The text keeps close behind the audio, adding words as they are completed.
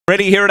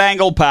Ready here at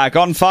Angle-Park.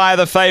 On Fire,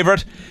 the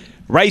favourite.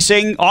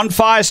 Racing On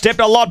Fire stepped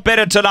a lot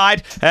better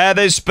tonight.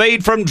 There's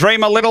speed from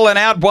Dream a Little and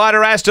out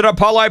wider Aston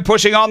Apollo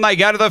pushing on. They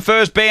go to the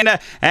first bend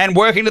and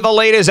working to the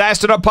leaders.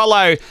 Aston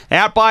Apollo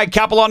out by a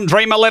couple on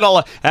Dream a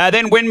Little.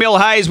 Then Windmill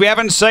Haze. We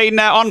haven't seen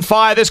On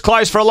Fire this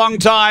close for a long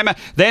time.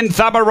 Then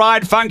Thumber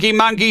Ride, Funky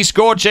Monkey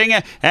Scorching,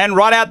 and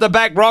right out the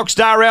back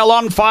Rockstar L.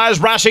 On Fire's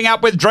rushing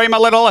up with Dream a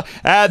Little.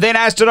 Then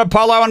Aston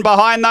Apollo and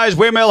behind those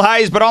Windmill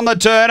Haze, but on the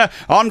turn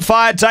On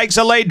Fire takes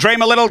a lead.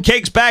 Dream a Little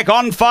kicks back.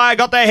 On Fire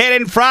got their head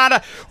in front.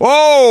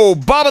 Oh,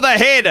 bob of the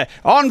head.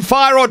 On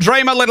Fire or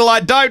Dream a Little,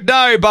 I don't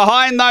know.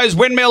 Behind those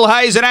Windmill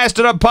Haze and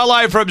Aston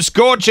Apollo from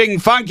Scorching,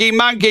 Funky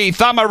Monkey,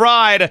 Thumber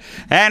Ride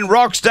and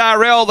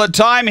Rockstar L. The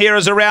time here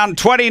is around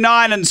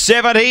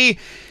 29:70.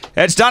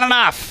 It's done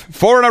enough.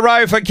 4 in a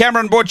row for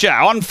Cameron Butcher.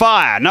 On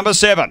Fire, number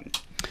 7.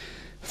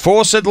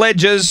 Fawcett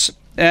Ledgers.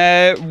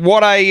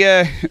 What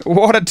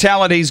a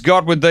talent he's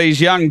got with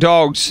these young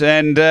dogs,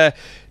 and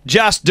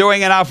just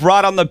doing enough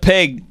right on the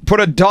peg. Put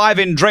a dive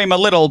in Dream a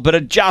Little, but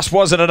it just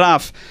wasn't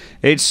enough.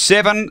 It's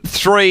 7,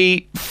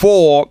 3,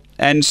 4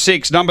 and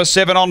 6. Number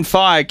 7 On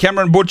Fire,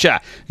 Cameron Butcher.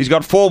 He's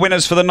got 4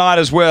 winners for the night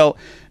as well.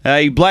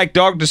 A Black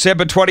Dog,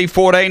 December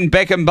 2014,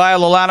 Beckham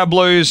Bale, Alana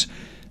Blues.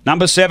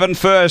 Number 7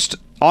 first,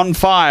 On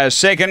Fire.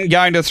 Second,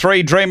 going to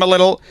 3, Dream a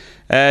Little.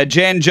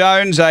 Jan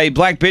Jones, a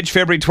Black Bitch,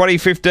 February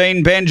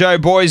 2015, Banjo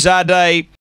Boy Zarday.